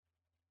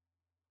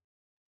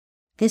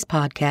This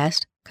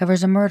podcast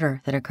covers a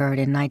murder that occurred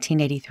in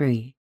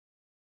 1983.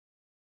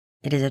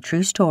 It is a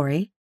true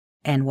story,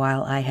 and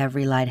while I have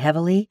relied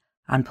heavily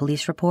on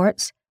police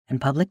reports and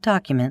public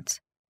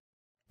documents,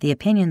 the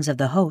opinions of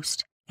the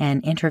host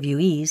and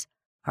interviewees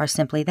are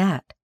simply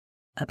that,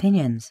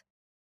 opinions,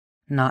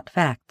 not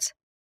facts.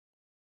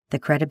 The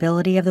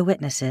credibility of the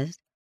witnesses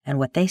and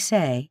what they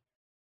say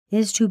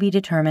is to be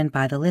determined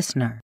by the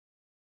listener.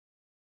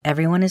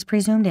 Everyone is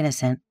presumed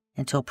innocent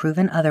until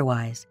proven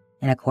otherwise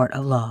in a court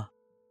of law.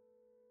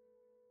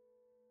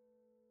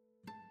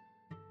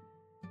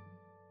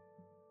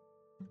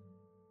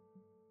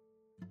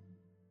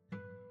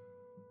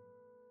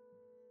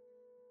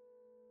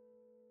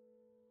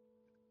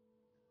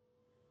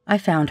 I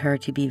found her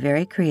to be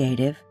very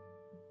creative,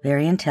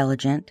 very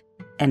intelligent,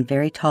 and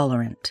very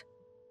tolerant.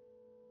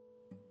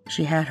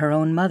 She had her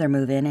own mother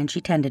move in and she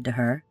tended to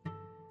her,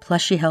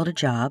 plus she held a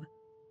job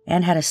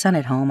and had a son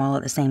at home all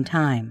at the same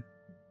time.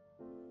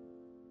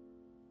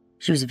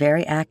 She was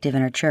very active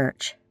in her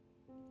church.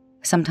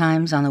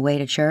 Sometimes on the way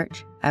to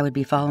church, I would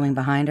be following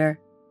behind her,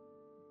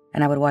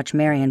 and I would watch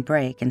Marion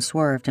brake and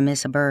swerve to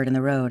miss a bird in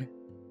the road.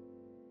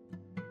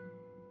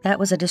 That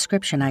was a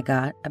description I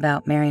got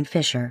about Marion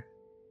Fisher,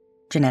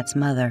 Jeanette's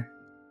mother.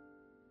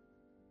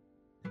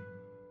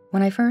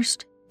 When I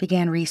first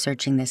began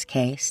researching this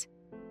case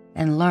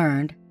and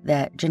learned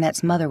that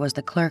Jeanette's mother was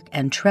the clerk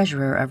and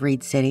treasurer of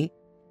Reed City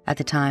at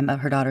the time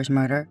of her daughter's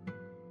murder,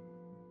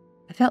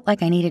 I felt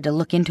like I needed to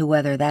look into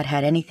whether that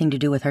had anything to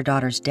do with her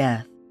daughter's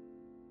death.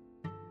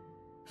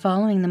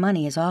 Following the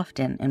money is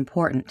often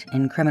important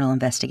in criminal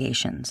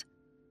investigations,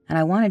 and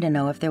I wanted to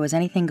know if there was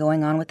anything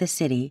going on with the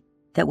city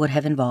that would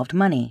have involved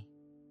money.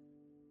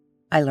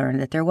 I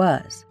learned that there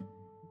was.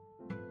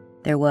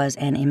 There was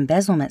an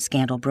embezzlement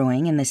scandal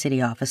brewing in the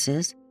city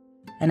offices,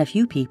 and a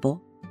few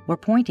people were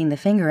pointing the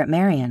finger at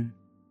Marion.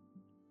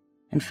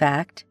 In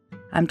fact,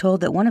 I'm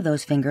told that one of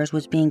those fingers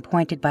was being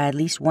pointed by at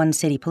least one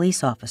city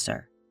police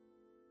officer.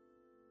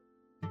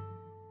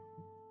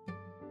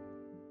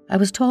 I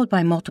was told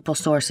by multiple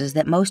sources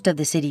that most of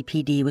the city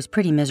PD was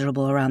pretty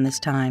miserable around this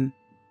time,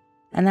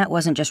 and that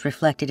wasn't just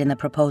reflected in the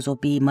Proposal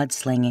B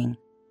mudslinging.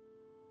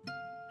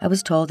 I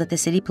was told that the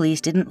city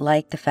police didn't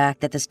like the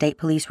fact that the state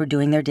police were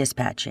doing their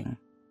dispatching.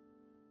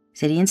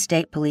 City and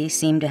state police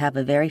seemed to have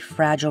a very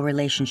fragile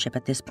relationship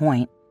at this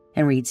point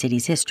in Reed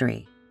City's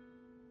history.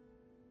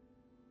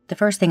 The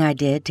first thing I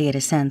did to get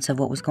a sense of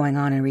what was going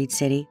on in Reed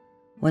City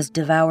was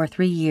devour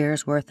 3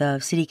 years' worth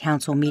of city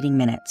council meeting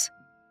minutes.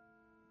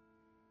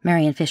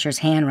 Marion Fisher's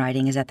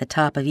handwriting is at the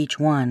top of each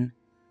one,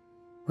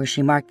 where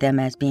she marked them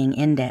as being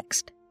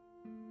indexed.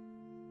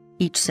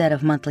 Each set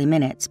of monthly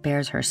minutes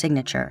bears her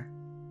signature.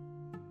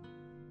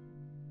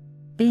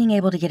 Being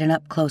able to get an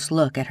up-close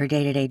look at her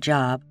day-to-day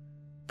job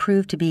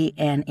proved to be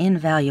an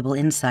invaluable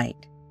insight,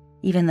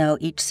 even though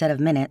each set of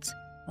minutes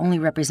only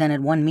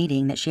represented one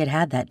meeting that she had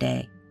had that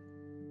day,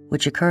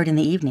 which occurred in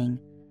the evening,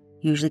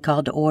 usually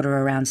called to order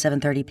around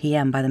 7:30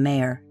 p.m. by the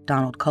mayor,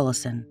 Donald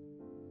Cullison.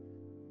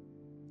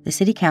 The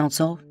city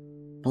council,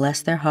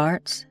 bless their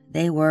hearts,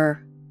 they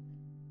were,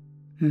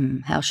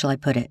 how shall I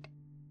put it?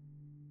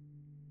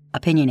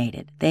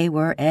 Opinionated. They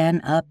were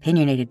an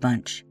opinionated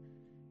bunch.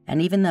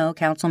 And even though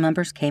council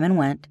members came and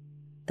went,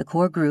 the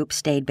core group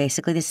stayed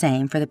basically the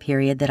same for the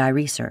period that I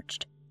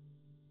researched.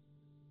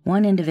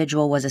 One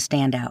individual was a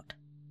standout,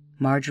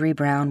 Marjorie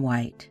Brown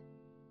White.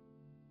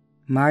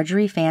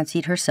 Marjorie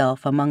fancied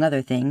herself, among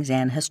other things,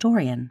 an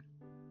historian.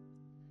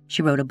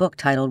 She wrote a book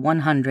titled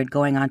 100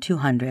 Going on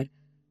 200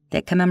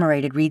 that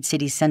commemorated Reed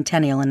City's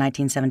centennial in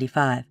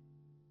 1975.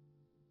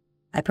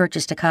 I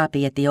purchased a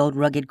copy at the old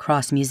Rugged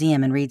Cross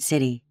Museum in Reed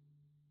City.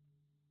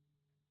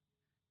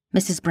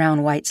 Mrs.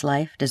 Brown White's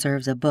life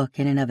deserves a book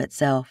in and of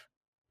itself,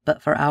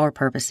 but for our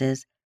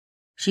purposes,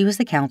 she was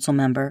the council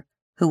member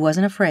who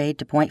wasn't afraid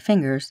to point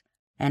fingers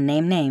and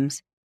name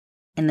names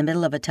in the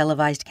middle of a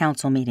televised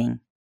council meeting.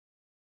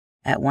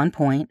 At one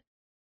point,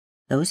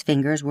 those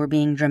fingers were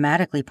being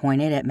dramatically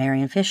pointed at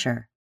Marion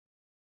Fisher.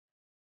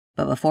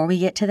 But before we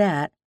get to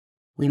that,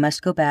 we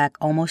must go back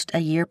almost a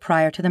year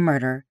prior to the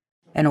murder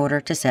in order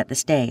to set the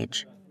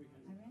stage.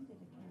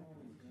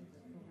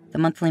 The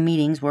monthly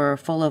meetings were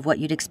full of what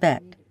you'd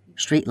expect: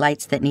 street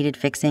lights that needed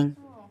fixing,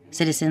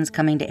 citizens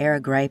coming to air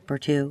a gripe or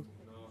two,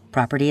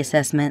 property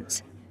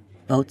assessments,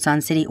 votes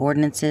on city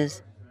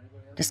ordinances,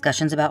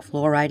 discussions about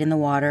fluoride in the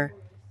water,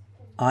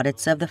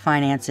 audits of the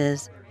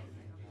finances,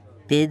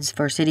 bids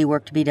for city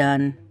work to be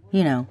done,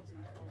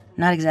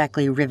 not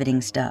exactly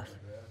riveting stuff.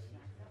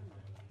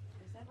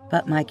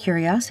 But my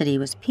curiosity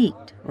was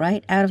piqued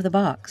right out of the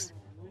box.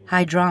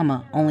 High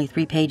drama, only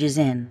 3 pages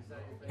in,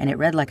 and it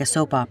read like a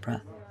soap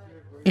opera.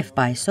 If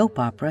by soap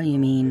opera you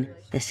mean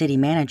the city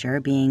manager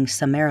being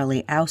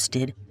summarily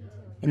ousted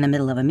in the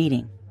middle of a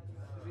meeting.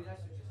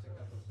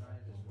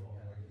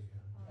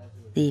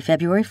 The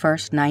February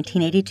 1st,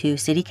 1982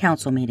 City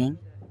Council meeting,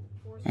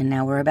 and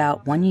now we're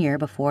about 1 year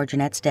before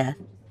Jeanette's death,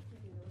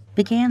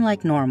 began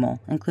like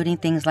normal, including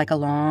things like a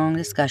long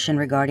discussion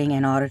regarding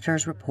an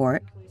auditor's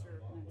report.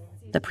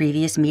 The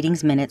previous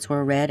meeting's minutes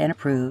were read and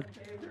approved,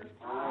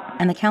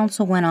 and the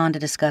council went on to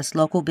discuss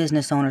local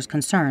business owners'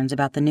 concerns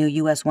about the new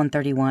US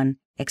 131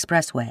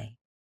 expressway.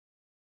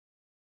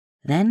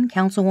 Then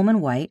Councilwoman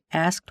White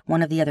asked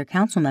one of the other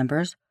council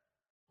members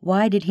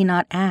why did he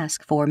not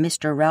ask for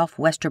Mr. Ralph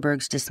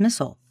Westerberg's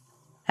dismissal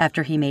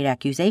after he made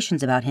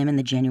accusations about him in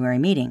the January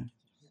meeting.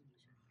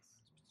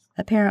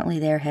 Apparently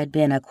there had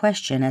been a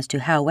question as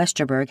to how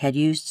Westerberg had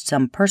used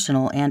some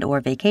personal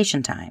and/or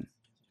vacation time.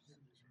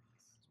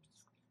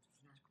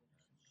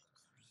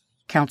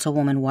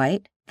 Councilwoman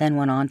White then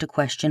went on to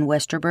question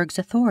Westerberg's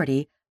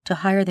authority to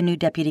hire the new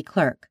deputy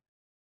clerk,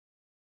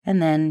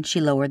 and then she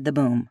lowered the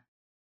boom.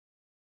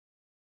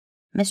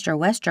 Mr.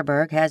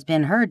 Westerberg has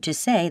been heard to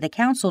say the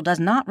council does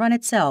not run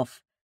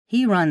itself.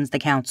 He runs the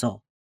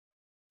council.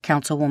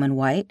 Councilwoman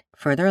White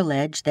further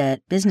alleged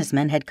that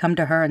businessmen had come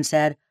to her and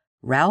said,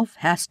 "Ralph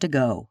has to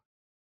go."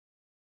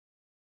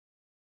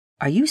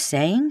 "Are you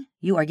saying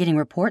you are getting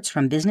reports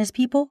from business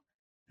people?"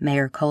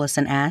 Mayor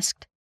Cullison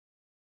asked.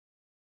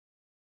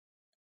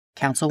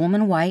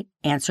 Councilwoman White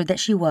answered that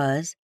she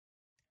was,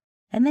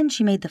 and then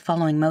she made the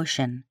following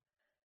motion,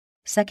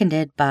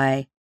 seconded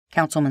by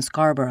Councilman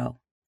Scarborough.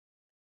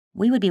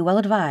 "We would be well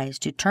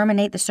advised to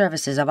terminate the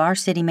services of our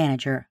city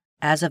manager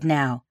as of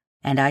now,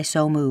 and I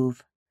so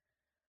move."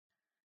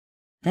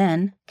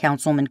 Then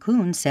Councilman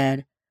Kuhn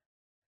said,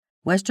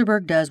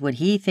 "Westerberg does what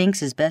he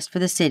thinks is best for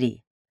the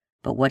city,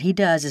 but what he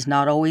does is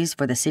not always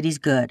for the city's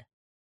good."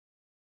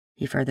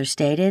 He further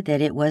stated that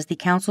it was the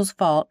council's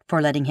fault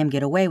for letting him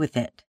get away with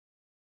it.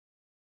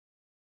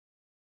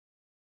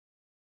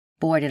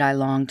 Boy, did I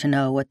long to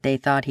know what they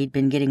thought he'd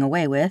been getting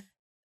away with,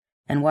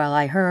 and while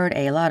I heard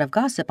a lot of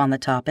gossip on the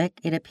topic,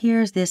 it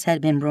appears this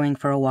had been brewing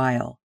for a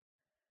while.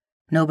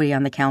 Nobody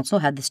on the council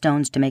had the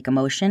stones to make a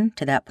motion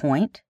to that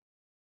point.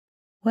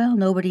 Well,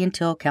 nobody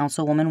until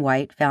Councilwoman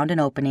White found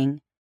an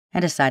opening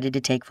and decided to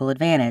take full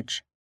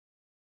advantage.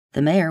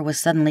 The mayor was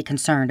suddenly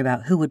concerned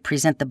about who would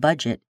present the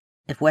budget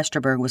if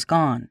Westerberg was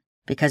gone,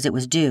 because it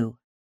was due.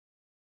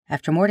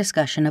 After more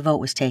discussion, a vote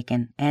was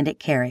taken, and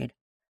it carried.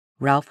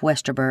 Ralph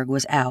Westerberg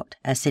was out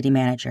as city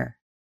manager.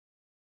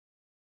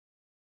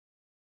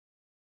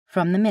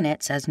 From the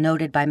minutes as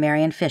noted by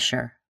Marion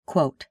Fisher,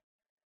 quote,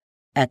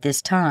 "At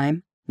this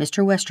time,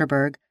 Mr.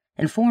 Westerberg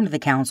informed the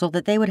council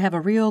that they would have a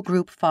real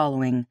group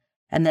following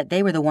and that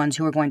they were the ones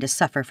who were going to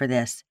suffer for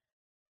this.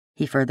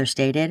 He further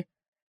stated,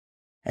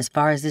 'As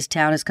far as this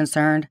town is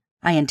concerned,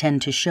 I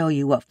intend to show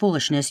you what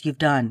foolishness you've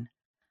done.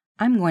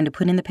 I'm going to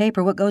put in the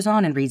paper what goes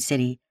on in Reed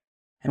City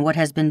and what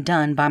has been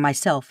done by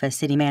myself as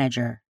city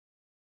manager.'"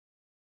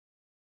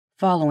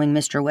 Following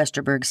Mr.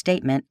 Westerberg's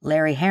statement,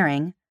 Larry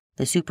Herring,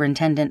 the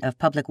superintendent of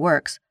public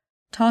works,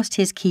 tossed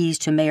his keys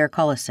to Mayor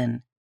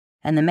Cullison,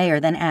 and the mayor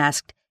then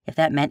asked if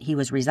that meant he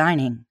was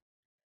resigning.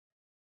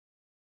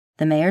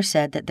 The mayor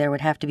said that there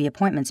would have to be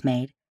appointments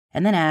made,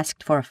 and then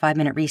asked for a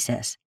 5-minute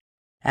recess,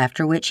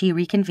 after which he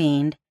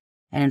reconvened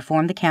and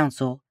informed the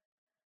council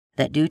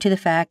that due to the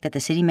fact that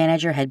the city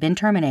manager had been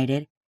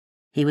terminated,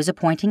 he was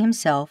appointing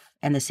himself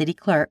and the city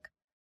clerk,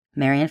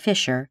 Marion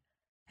Fisher,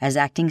 as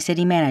acting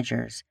city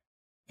managers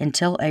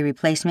until a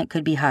replacement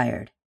could be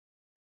hired.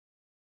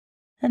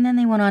 And then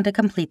they went on to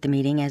complete the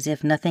meeting as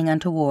if nothing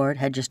untoward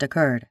had just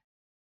occurred.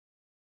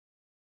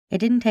 It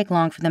didn't take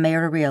long for the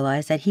mayor to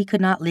realize that he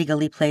could not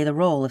legally play the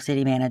role of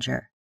city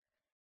manager.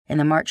 In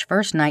the March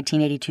 1st,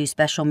 1982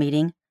 special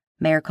meeting,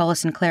 Mayor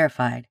Cullison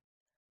clarified,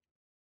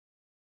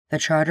 "The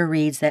charter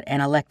reads that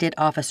an elected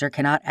officer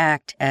cannot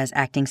act as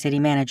acting city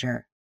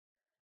manager.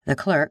 The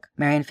clerk,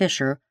 Marion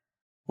Fisher,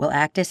 will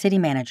act as city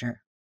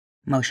manager.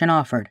 Motion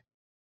offered."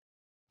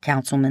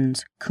 Councilmen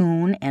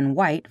Kuhn and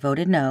White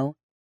voted no.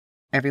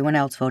 Everyone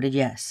else voted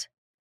yes.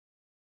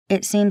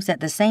 It seems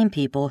that the same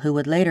people who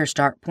would later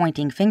start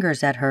pointing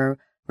fingers at her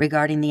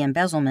regarding the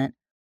embezzlement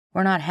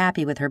were not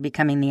happy with her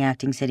becoming the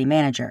acting city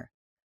manager.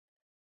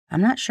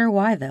 I'm not sure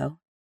why, though.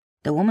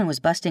 The woman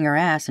was busting her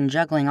ass and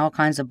juggling all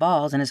kinds of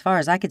balls, and as far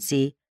as I could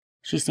see,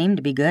 she seemed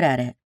to be good at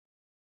it.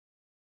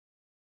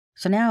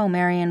 So now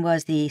Marion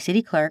was the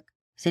city clerk,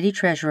 city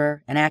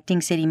treasurer, and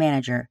acting city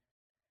manager,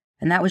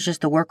 and that was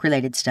just the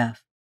work-related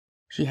stuff.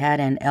 She had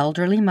an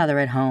elderly mother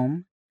at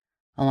home,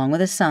 along with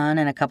a son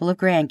and a couple of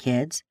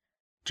grandkids,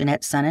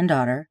 Jeanette's son and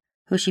daughter,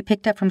 who she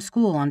picked up from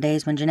school on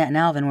days when Jeanette and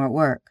Alvin were at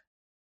work.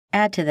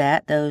 Add to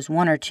that those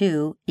 1 or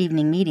 2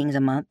 evening meetings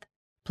a month,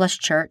 plus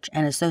church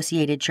and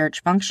associated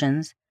church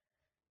functions,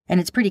 and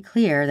it's pretty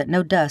clear that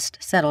no dust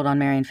settled on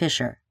Marion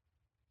Fisher.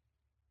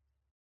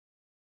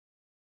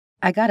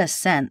 I got a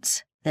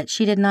sense that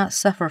she did not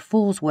suffer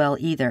fools well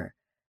either,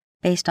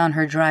 based on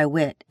her dry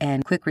wit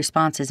and quick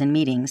responses in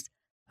meetings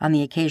on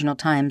the occasional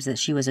times that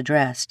she was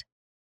addressed.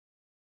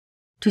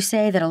 To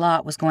say that a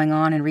lot was going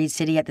on in Reed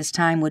City at this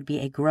time would be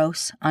a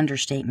gross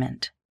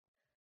understatement.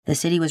 The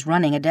city was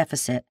running a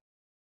deficit.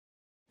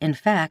 In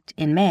fact,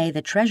 in May,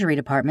 the Treasury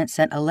Department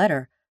sent a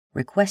letter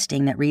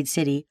requesting that Reed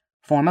City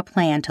form a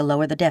plan to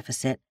lower the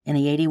deficit in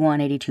the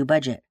 81-82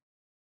 budget.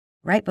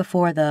 Right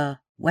before the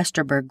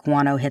Westerberg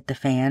guano hit the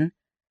fan,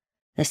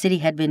 the city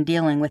had been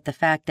dealing with the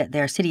fact that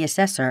their city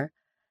assessor,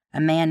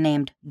 a man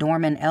named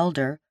Dorman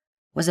Elder,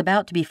 was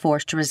about to be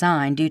forced to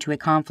resign due to a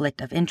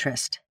conflict of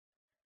interest.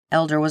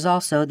 Elder was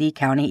also the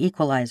county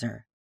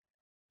equalizer.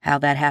 How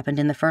that happened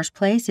in the first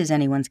place is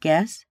anyone's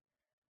guess,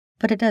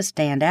 but it does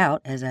stand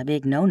out as a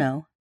big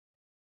no-no.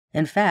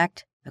 In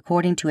fact,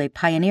 according to a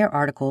Pioneer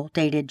article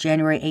dated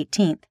January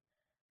 18,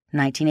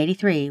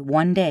 1983,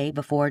 one day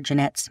before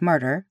Jeanette's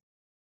murder,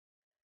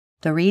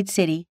 the Reed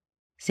City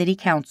City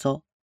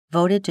Council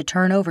voted to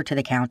turn over to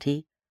the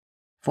county,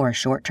 for a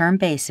short-term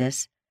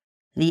basis,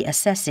 the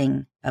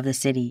assessing of the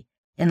city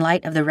in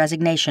light of the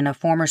resignation of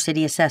former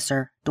city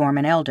assessor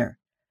Dorman Elder.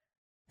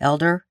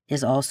 Elder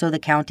is also the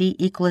county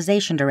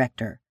equalization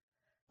director.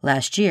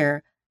 Last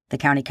year, the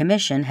county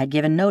commission had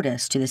given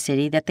notice to the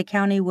city that the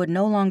county would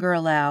no longer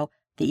allow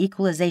the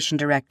equalization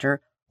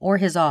director or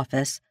his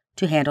office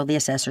to handle the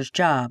assessor's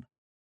job.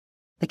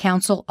 The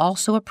council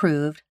also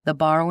approved the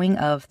borrowing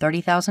of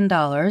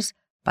 $30,000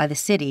 by the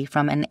city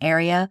from an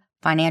area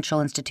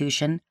financial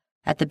institution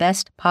at the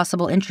best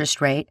possible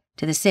interest rate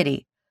to the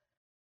city.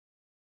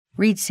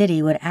 Reed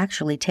City would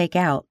actually take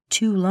out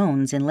 2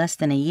 loans in less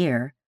than a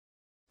year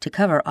to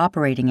cover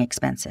operating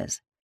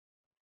expenses.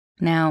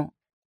 Now,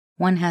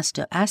 one has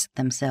to ask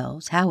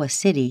themselves how a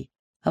city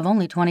of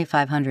only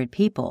 2,500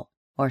 people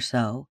or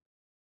so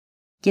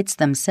gets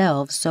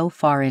themselves so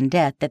far in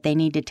debt that they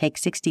need to take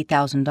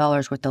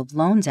 $60,000 worth of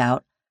loans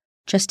out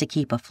just to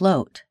keep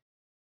afloat.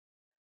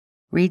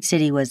 Reed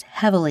City was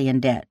heavily in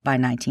debt by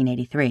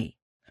 1983.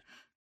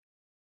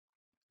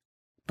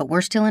 But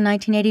we're still in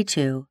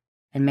 1982,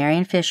 and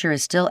Marion Fisher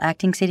is still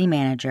acting city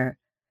manager,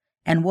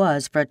 and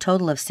was for a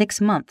total of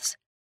 6 months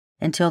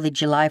until the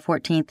July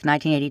 14,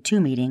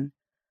 1982 meeting,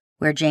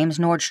 where James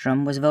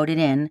Nordstrom was voted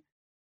in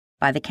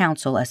by the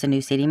council as the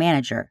new city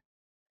manager.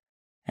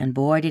 And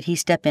boy, did he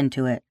step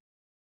into it.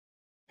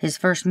 His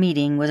first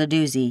meeting was a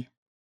doozy,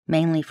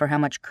 mainly for how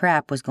much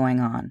crap was going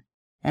on,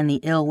 and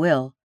the ill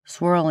will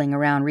swirling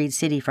around Reed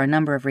City for a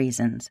number of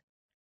reasons.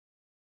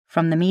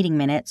 From the meeting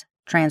minutes,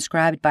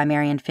 transcribed by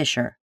Marion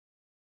Fisher,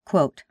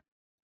 quote,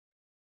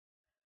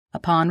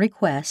 "Upon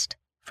request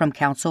from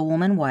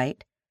Councilwoman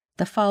White,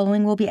 the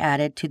following will be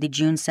added to the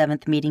June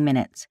 7th meeting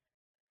minutes.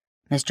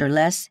 Mr.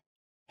 Les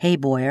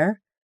Hayboyer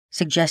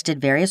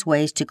suggested various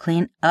ways to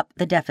clean up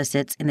the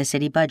deficits in the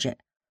city budget.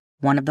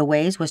 One of the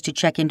ways was to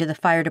check into the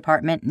fire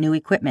department new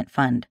equipment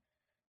fund.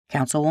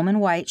 Councilwoman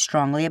White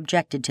strongly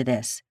objected to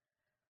this.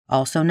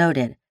 Also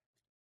noted,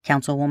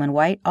 Councilwoman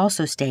White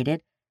also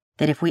stated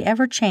that if we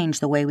ever change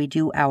the way we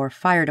do our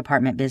fire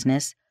department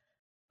business,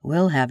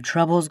 we'll have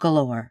troubles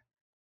galore.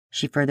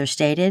 She further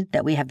stated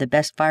that we have the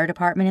best fire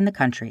department in the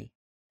country.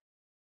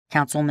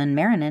 Councilman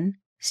Marion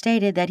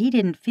stated that he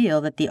didn't feel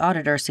that the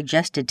auditor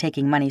suggested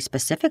taking money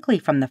specifically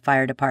from the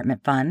fire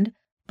department fund,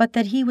 but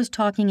that he was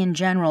talking in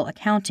general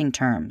accounting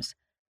terms.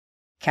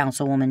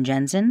 Councilwoman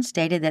Jensen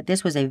stated that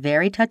this was a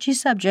very touchy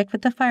subject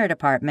with the fire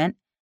department,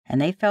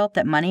 and they felt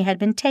that money had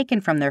been taken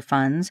from their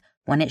funds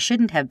when it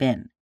shouldn't have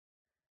been.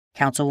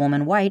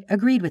 Councilwoman White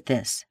agreed with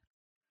this.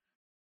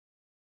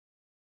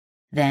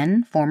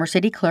 Then, former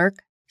city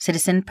clerk,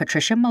 citizen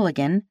Patricia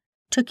Mulligan,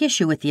 took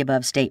issue with the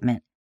above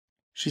statement.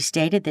 She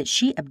stated that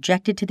she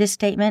objected to this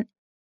statement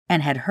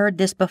and had heard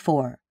this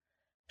before.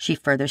 She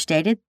further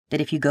stated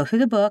that if you go through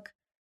the book,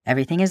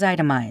 everything is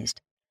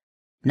itemized.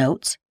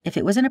 Notes if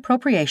it was an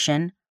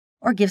appropriation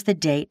or gives the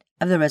date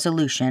of the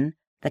resolution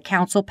the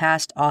council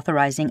passed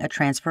authorizing a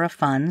transfer of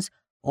funds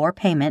or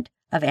payment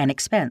of an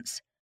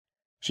expense.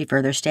 She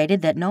further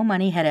stated that no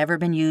money had ever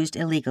been used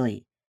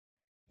illegally.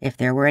 If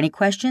there were any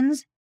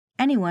questions,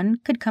 anyone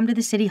could come to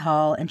the city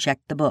hall and check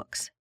the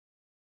books.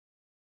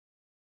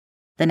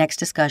 The next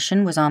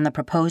discussion was on the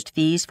proposed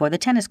fees for the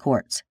tennis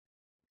courts.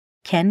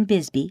 Ken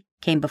Bisbee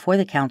came before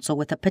the council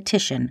with a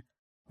petition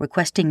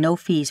requesting no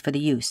fees for the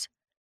use.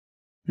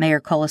 Mayor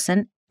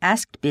Cullison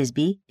asked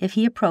Bisbee if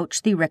he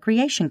approached the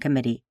Recreation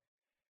Committee.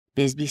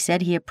 Bisbee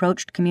said he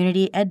approached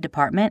Community Ed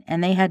Department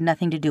and they had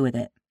nothing to do with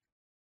it.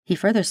 He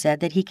further said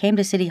that he came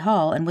to City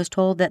Hall and was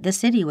told that the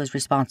city was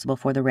responsible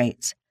for the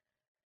rates.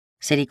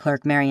 City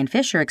Clerk Marion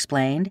Fisher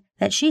explained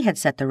that she had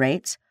set the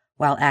rates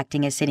while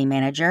acting as city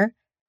manager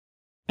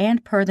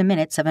and per the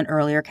minutes of an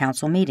earlier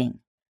council meeting,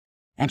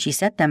 and she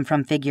set them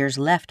from figures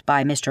left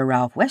by Mr.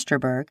 Ralph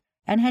Westerberg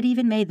and had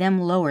even made them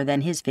lower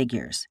than his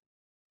figures.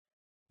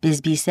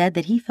 Bisbee said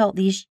that he felt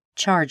these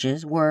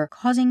charges were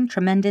causing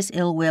tremendous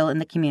ill will in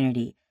the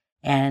community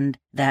and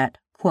that,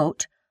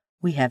 quote,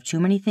 "We have too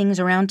many things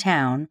around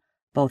town,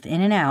 both in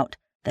and out,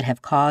 that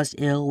have caused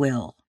ill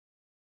will."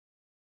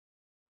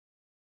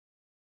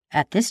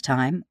 At this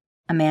time,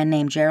 a man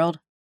named Gerald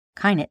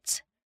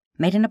Keinitz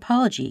made an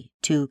apology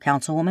to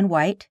Councilwoman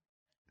White,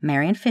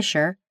 Marion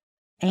Fisher,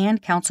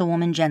 and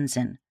Councilwoman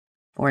Jensen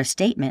for a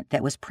statement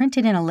that was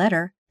printed in a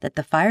letter that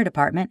the fire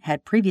department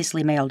had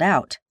previously mailed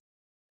out.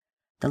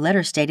 The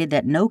letter stated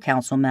that no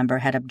council member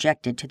had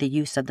objected to the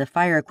use of the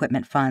fire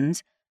equipment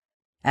funds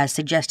as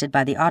suggested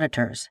by the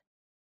auditors.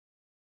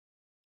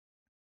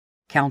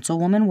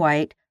 Councilwoman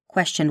White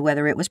questioned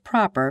whether it was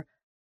proper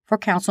for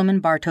Councilman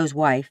Bartow's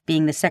wife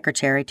being the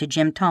secretary to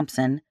Jim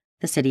Thompson,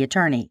 the city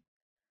attorney.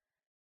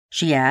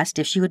 She asked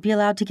if she would be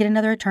allowed to get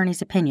another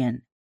attorney's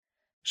opinion.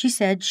 She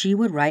said she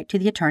would write to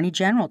the Attorney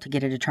General to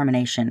get a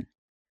determination.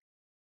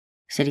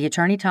 City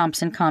Attorney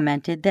Thompson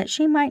commented that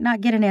she might not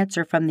get an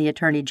answer from the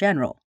Attorney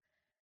General.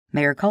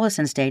 Mayor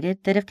Cullison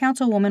stated that if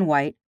Councilwoman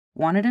White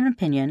wanted an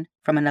opinion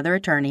from another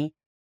attorney,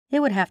 it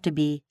would have to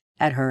be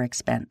at her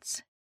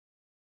expense.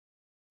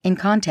 In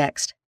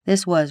context,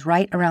 this was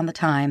right around the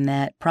time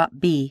that Prop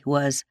B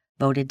was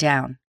voted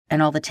down,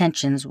 and all the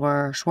tensions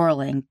were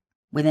swirling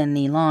within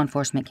the law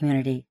enforcement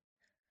community.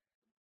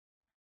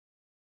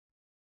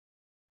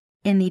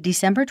 In the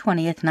December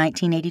 20th,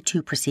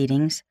 1982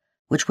 proceedings,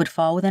 which would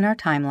fall within our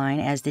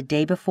timeline as the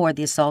day before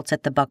the assaults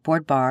at the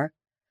Buckboard Bar,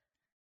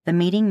 the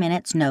meeting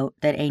minutes note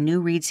that a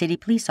new Reed City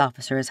police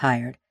officer is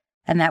hired,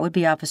 and that would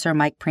be Officer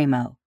Mike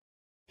Primo.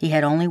 He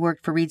had only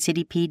worked for Reed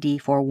City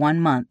PD for 1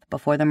 month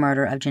before the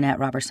murder of Jeanette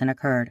Robertson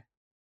occurred.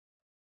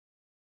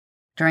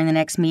 During the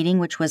next meeting,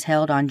 which was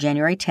held on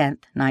January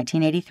 10th,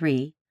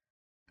 1983,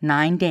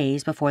 9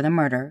 days before the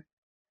murder,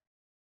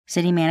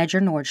 City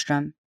Manager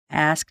Nordstrom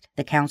asked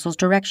the council's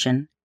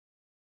direction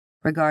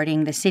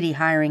regarding the city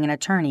hiring an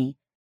attorney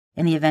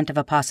in the event of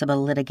a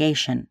possible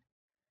litigation.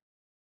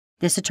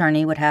 This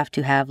attorney would have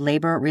to have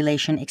labor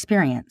relation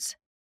experience.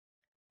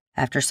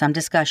 After some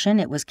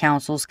discussion, it was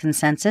council's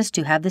consensus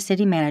to have the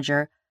city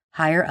manager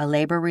hire a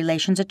labor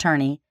relations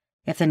attorney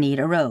if the need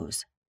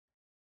arose.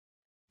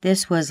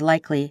 This was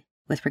likely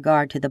with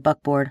regard to the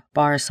Buckboard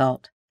Bar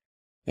assault.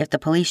 If the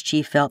police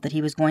chief felt that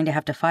he was going to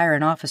have to fire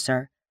an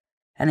officer,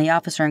 and the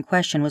officer in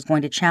question was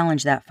going to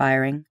challenge that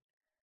firing,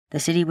 the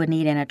city would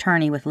need an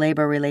attorney with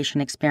labor relation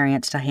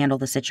experience to handle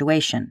the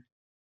situation.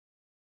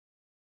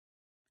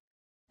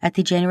 At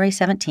the January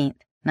 17,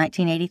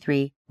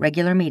 1983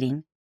 regular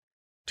meeting,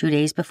 2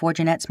 days before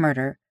Jeanette's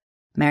murder,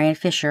 Marion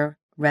Fisher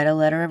read a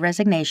letter of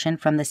resignation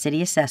from the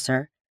city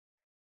assessor,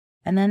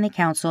 and then the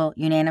council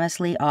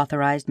unanimously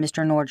authorized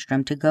Mr.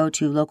 Nordstrom to go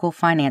to local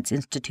finance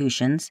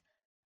institutions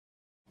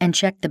and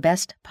check the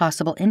best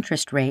possible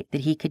interest rate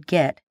that he could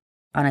get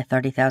on a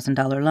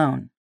 $30,000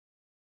 loan.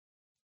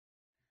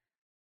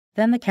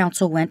 Then the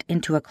council went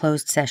into a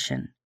closed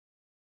session.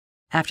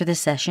 After the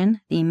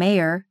session, the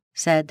mayor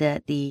said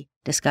that the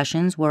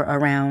discussions were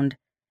around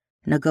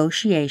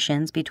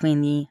negotiations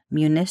between the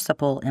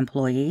municipal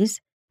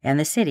employees and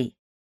the city.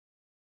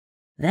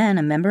 Then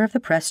a member of the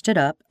press stood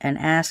up and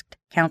asked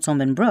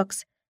Councilman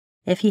Brooks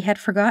if he had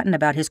forgotten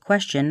about his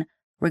question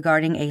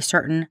regarding a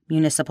certain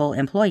municipal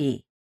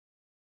employee.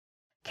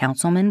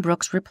 Councilman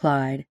Brooks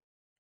replied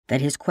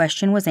that his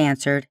question was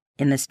answered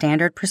in the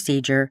standard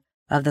procedure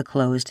of the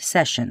closed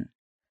session,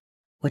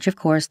 which of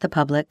course the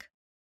public,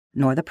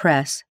 nor the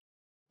press,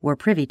 were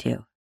privy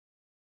to.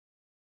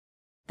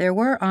 There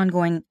were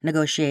ongoing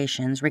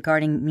negotiations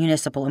regarding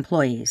municipal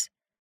employees.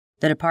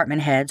 The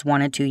department heads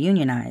wanted to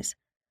unionize,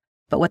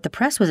 but what the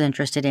press was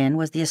interested in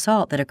was the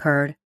assault that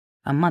occurred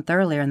a month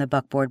earlier in the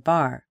Buckboard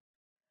Bar.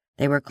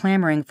 They were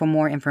clamoring for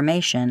more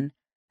information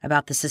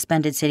about the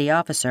suspended city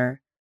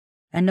officer,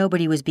 and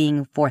nobody was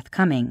being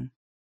forthcoming,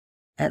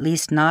 at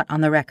least not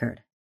on the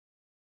record.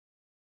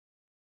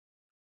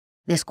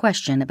 This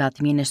question about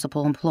the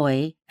municipal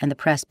employee and the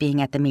press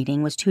being at the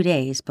meeting was 2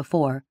 days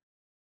before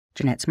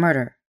Jeanette's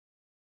murder.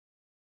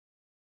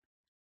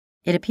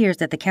 It appears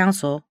that the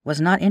council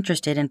was not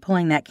interested in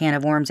pulling that can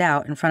of worms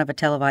out in front of a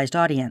televised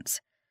audience,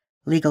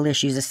 legal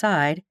issues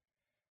aside,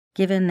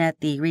 given that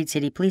the Reed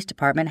City Police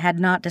Department had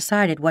not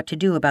decided what to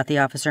do about the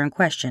officer in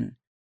question,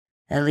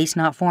 at least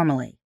not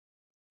formally.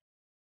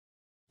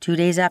 2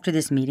 days after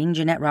this meeting,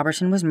 Jeanette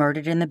Robertson was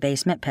murdered in the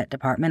basement pet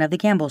department of the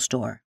Gamble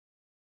store.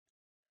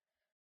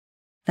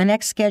 The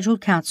next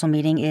scheduled council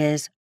meeting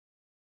is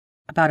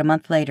about a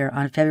month later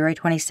on February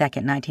 22,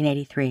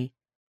 1983,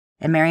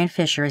 and Marion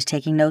Fisher is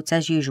taking notes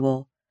as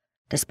usual,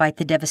 despite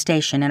the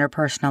devastation in her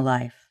personal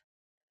life.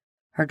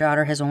 Her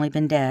daughter has only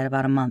been dead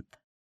about a month.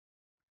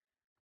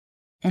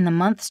 In the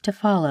months to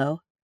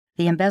follow,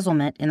 the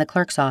embezzlement in the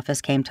clerk's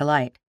office came to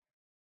light.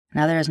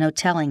 Now there is no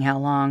telling how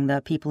long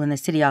the people in the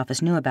city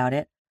office knew about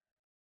it,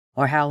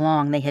 or how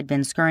long they had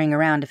been scurrying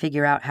around to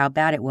figure out how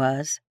bad it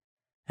was,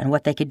 and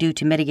what they could do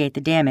to mitigate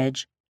the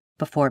damage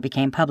before it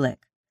became public.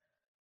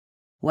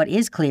 What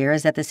is clear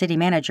is that the city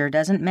manager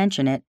doesn't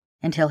mention it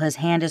until his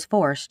hand is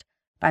forced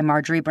by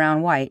Marjorie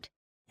Brown White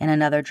in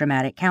another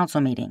dramatic council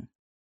meeting.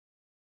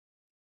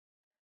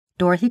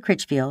 Dorothy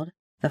Critchfield,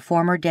 the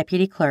former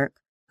deputy clerk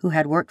who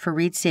had worked for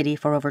Reed City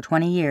for over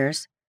 20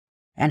 years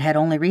and had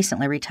only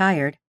recently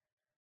retired,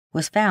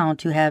 was found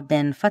to have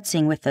been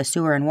futzing with the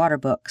sewer and water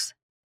books.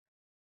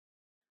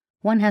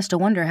 One has to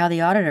wonder how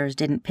the auditors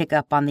didn't pick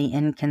up on the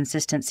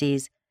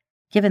inconsistencies,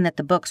 given that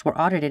the books were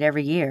audited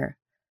every year,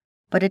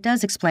 but it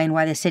does explain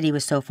why the city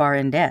was so far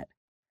in debt.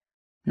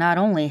 Not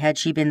only had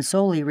she been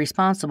solely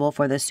responsible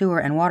for the sewer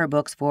and water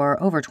books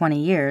for over 20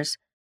 years,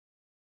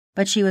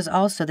 but she was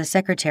also the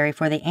secretary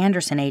for the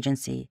Anderson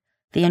Agency,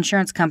 the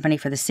insurance company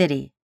for the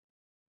city.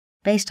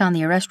 Based on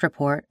the arrest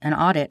report, an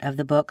audit of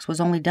the books was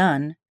only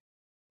done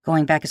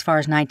going back as far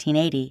as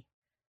 1980.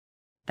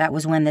 That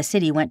was when the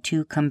city went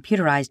to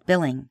computerized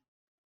billing.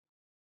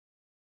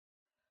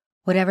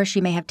 Whatever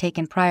she may have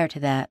taken prior to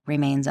that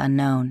remains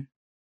unknown.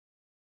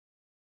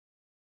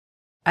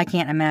 I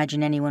can't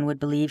imagine anyone would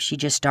believe she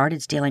just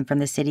started stealing from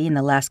the city in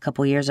the last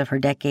couple years of her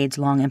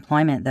decades-long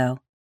employment, though.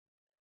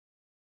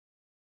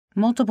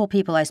 Multiple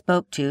people I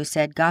spoke to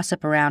said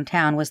gossip around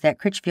town was that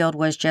Critchfield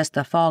was just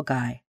the fall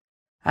guy.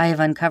 I have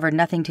uncovered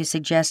nothing to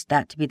suggest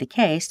that to be the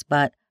case,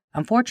 but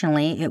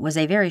unfortunately it was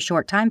a very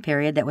short time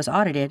period that was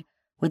audited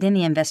within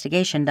the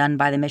investigation done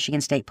by the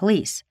Michigan State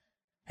Police,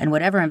 and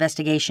whatever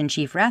investigation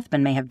Chief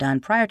Rathbun may have done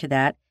prior to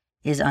that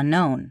is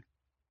unknown.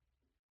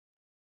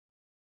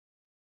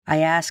 I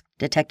asked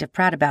Detective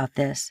Pratt about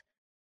this.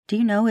 Do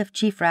you know if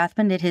Chief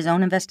Rathbun did his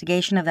own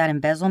investigation of that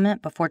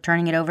embezzlement before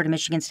turning it over to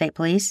Michigan State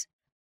Police?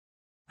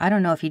 I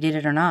don't know if he did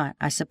it or not.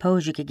 I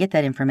suppose you could get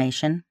that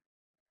information.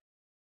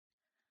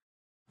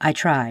 I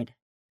tried.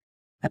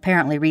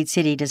 Apparently Reed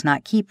City does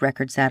not keep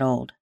records that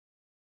old.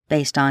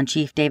 Based on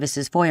Chief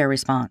Davis's FOIA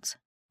response,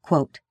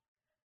 quote,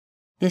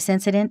 "This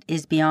incident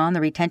is beyond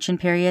the retention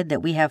period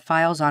that we have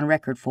files on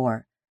record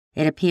for.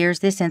 It appears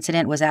this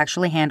incident was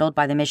actually handled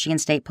by the Michigan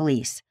State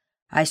Police.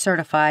 I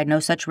certify no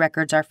such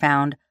records are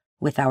found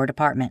with our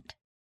department."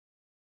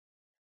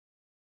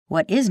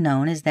 What is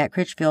known is that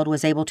Critchfield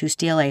was able to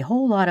steal a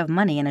whole lot of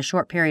money in a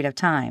short period of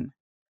time.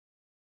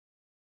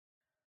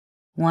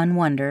 One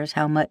wonders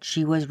how much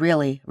she was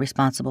really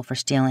responsible for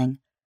stealing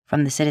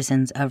from the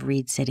citizens of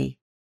Reed City.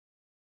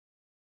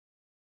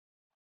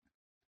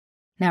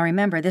 Now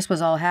remember, this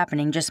was all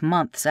happening just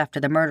months after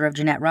the murder of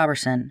Jeanette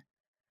Robertson.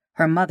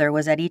 Her mother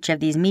was at each of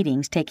these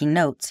meetings taking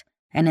notes,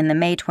 and in the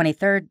May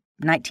 23,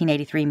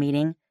 1983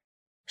 meeting,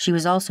 she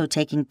was also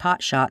taking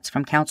pot shots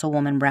from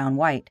Councilwoman Brown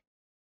White.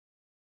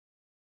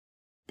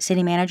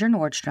 City Manager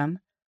Nordstrom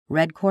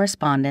read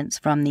correspondence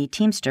from the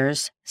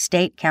Teamsters,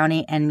 State,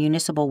 County, and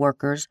Municipal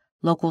Workers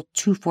Local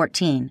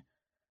 214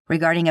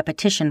 regarding a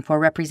petition for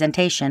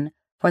representation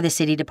for the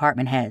city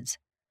department heads.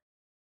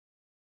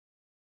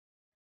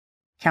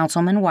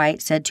 Councilman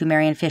White said to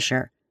Marion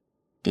Fisher,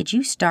 "Did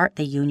you start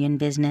the union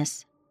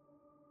business?"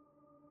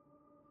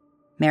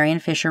 Marion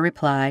Fisher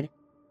replied,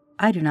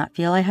 "I do not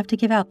feel I have to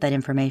give out that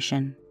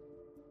information."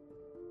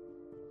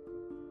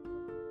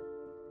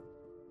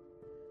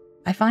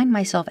 I find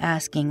myself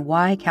asking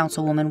why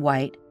Councilwoman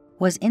White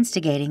was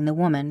instigating the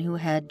woman who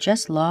had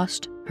just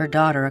lost her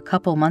daughter a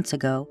couple months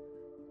ago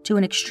to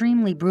an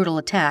extremely brutal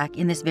attack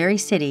in this very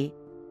city,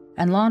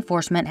 and law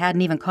enforcement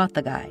hadn't even caught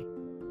the guy.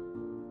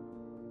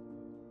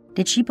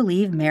 Did she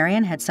believe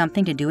Marion had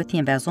something to do with the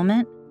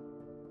embezzlement?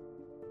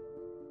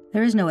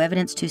 There is no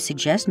evidence to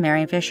suggest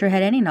Marion Fisher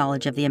had any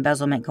knowledge of the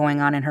embezzlement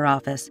going on in her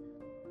office,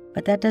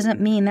 but that doesn't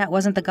mean that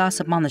wasn't the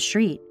gossip on the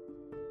street.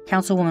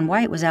 Councilwoman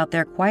White was out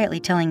there quietly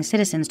telling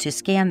citizens to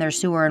scan their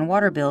sewer and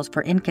water bills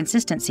for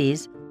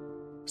inconsistencies,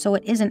 so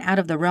it isn't out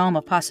of the realm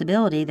of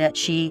possibility that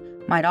she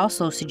might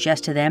also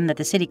suggest to them that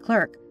the city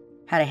clerk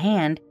had a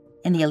hand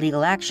in the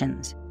illegal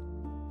actions.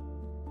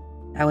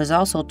 I was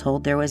also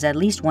told there was at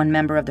least one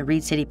member of the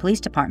Reed City Police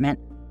Department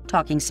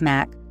talking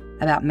smack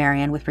about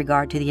Marion with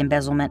regard to the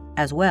embezzlement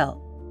as well.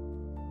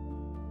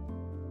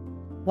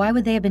 Why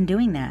would they have been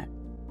doing that?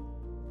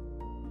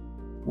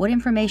 What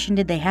information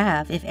did they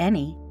have, if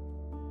any,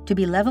 to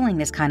be leveling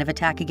this kind of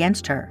attack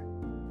against her?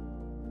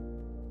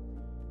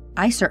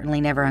 I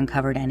certainly never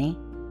uncovered any.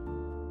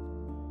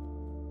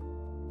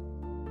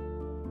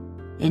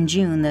 In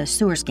June, the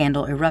sewer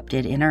scandal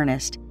erupted in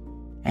earnest,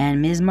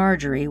 and Ms.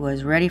 Marjorie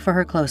was ready for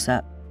her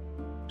close-up.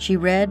 She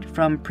read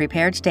from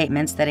prepared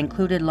statements that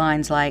included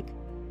lines like,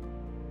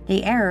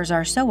 "The errors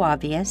are so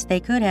obvious they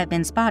could have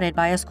been spotted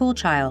by a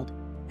schoolchild,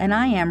 and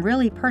I am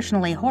really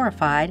personally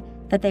horrified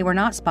that they were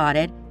not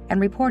spotted and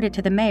reported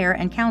to the mayor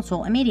and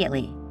council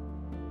immediately."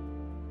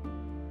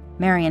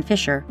 Marion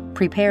Fisher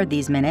prepared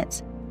these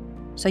minutes,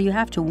 so you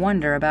have to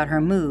wonder about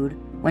her mood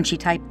when she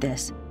typed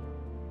this.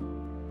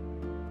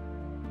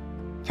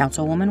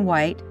 Councilwoman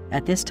White,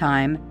 at this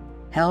time,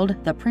 held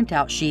the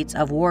printout sheets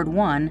of Ward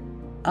 1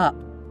 up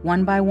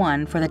one by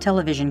one for the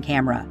television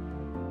camera.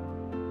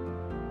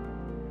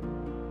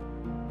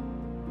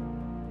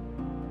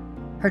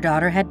 Her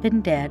daughter had been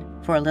dead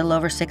for a little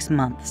over 6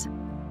 months.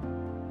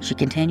 She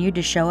continued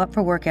to show up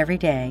for work every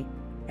day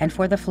and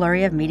for the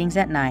flurry of meetings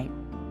at night,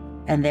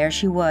 and there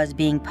she was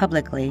being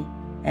publicly,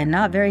 and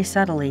not very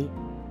subtly,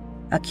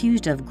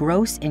 accused of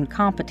gross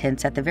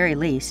incompetence at the very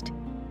least,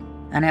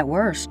 and at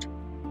worst,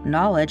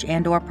 knowledge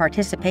and/or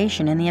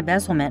participation in the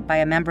embezzlement by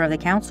a member of the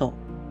council.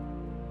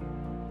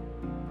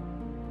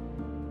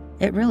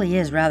 It really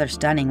is rather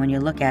stunning when you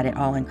look at it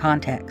all in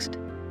context.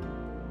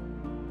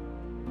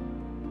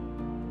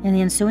 In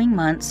the ensuing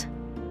months,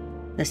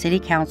 the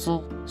city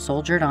council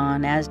soldiered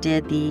on, as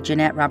did the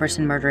Jeanette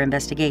Robertson murder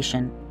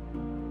investigation.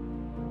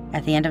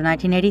 At the end of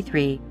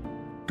 1983,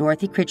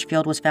 Dorothy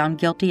Critchfield was found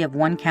guilty of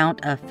 1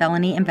 count of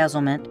felony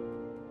embezzlement,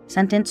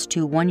 sentenced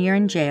to 1 year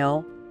in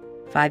jail,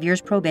 5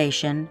 years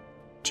probation,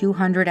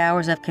 200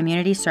 hours of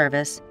community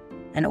service,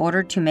 and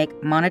ordered to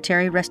make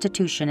monetary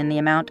restitution in the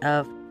amount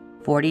of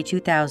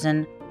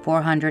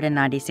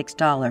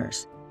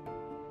 $42,496.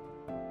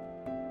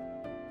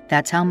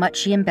 That's how much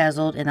she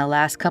embezzled in the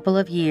last couple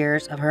of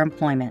years of her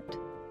employment.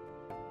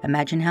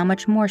 Imagine how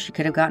much more she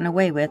could have gotten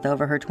away with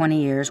over her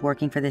 20 years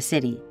working for the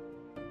city.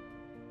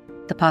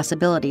 The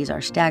possibilities are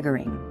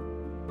staggering.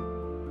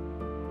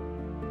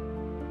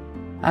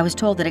 I was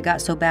told that it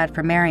got so bad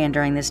for Marion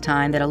during this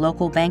time that a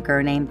local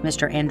banker named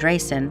Mr.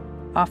 Andresen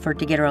offered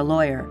to get her a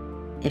lawyer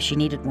if she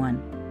needed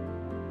one.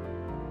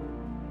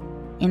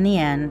 In the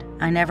end,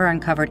 I never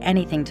uncovered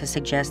anything to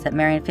suggest that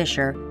Marion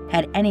Fisher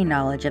had any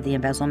knowledge of the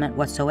embezzlement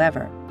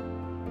whatsoever.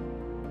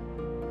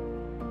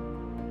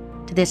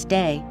 To this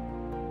day,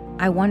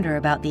 I wonder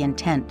about the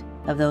intent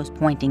of those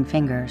pointing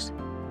fingers.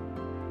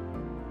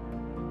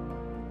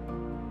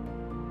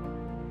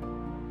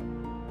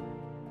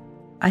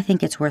 I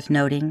think it's worth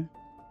noting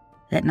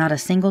that not a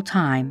single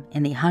time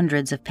in the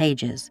hundreds of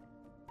pages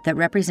that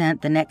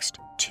represent the next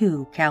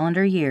 2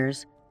 calendar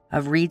years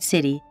of Reed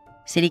City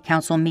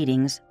Council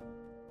meetings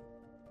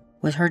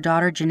was her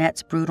daughter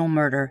Jeanette's brutal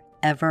murder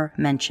ever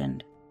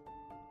mentioned.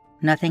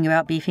 Nothing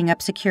about beefing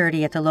up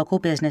security at the local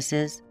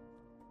businesses,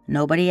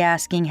 nobody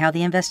asking how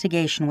the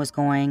investigation was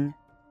going.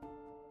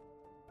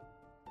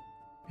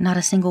 Not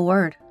a single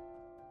word.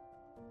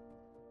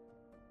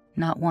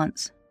 Not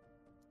once.